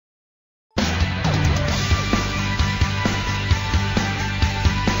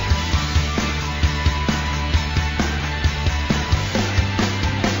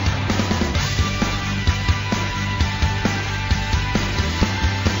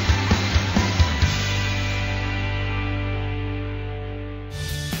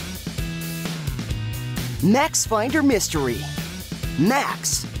Max Finder Mystery.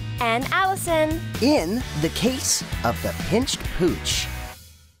 Max. And Allison. In the case of the pinched pooch.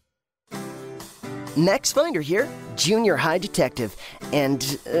 Max Finder here, junior high detective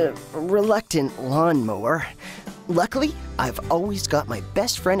and reluctant lawnmower. Luckily, I've always got my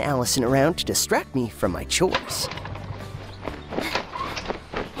best friend Allison around to distract me from my chores.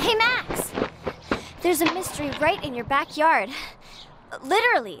 Hey, Max! There's a mystery right in your backyard.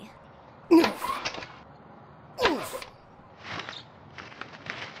 Literally.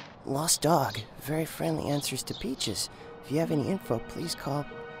 Lost dog. Very friendly answers to Peaches. If you have any info, please call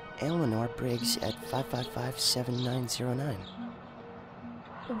Eleanor Briggs at 555-7909.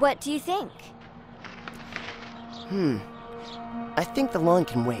 What do you think? I think the lawn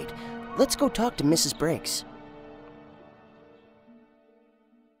can wait. Let's go talk to Mrs. Briggs.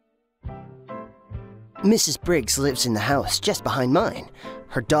 Mrs. Briggs lives in the house just behind mine.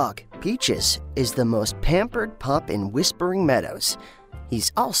 Her dog, Peaches, is the most pampered pup in Whispering Meadows.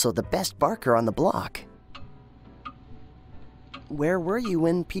 He's also the best barker on the block. Where were you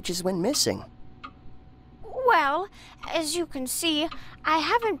when Peaches went missing? Well, as you can see, I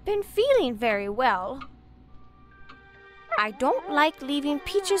haven't been feeling very well. I don't like leaving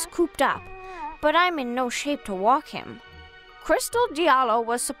Peaches cooped up, but I'm in no shape to walk him. Crystal Diallo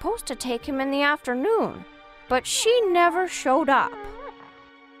was supposed to take him in the afternoon, but she never showed up.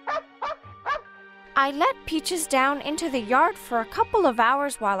 I let Peaches down into the yard for a couple of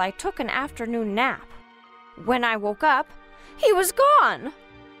hours while I took an afternoon nap. When I woke up, he was gone.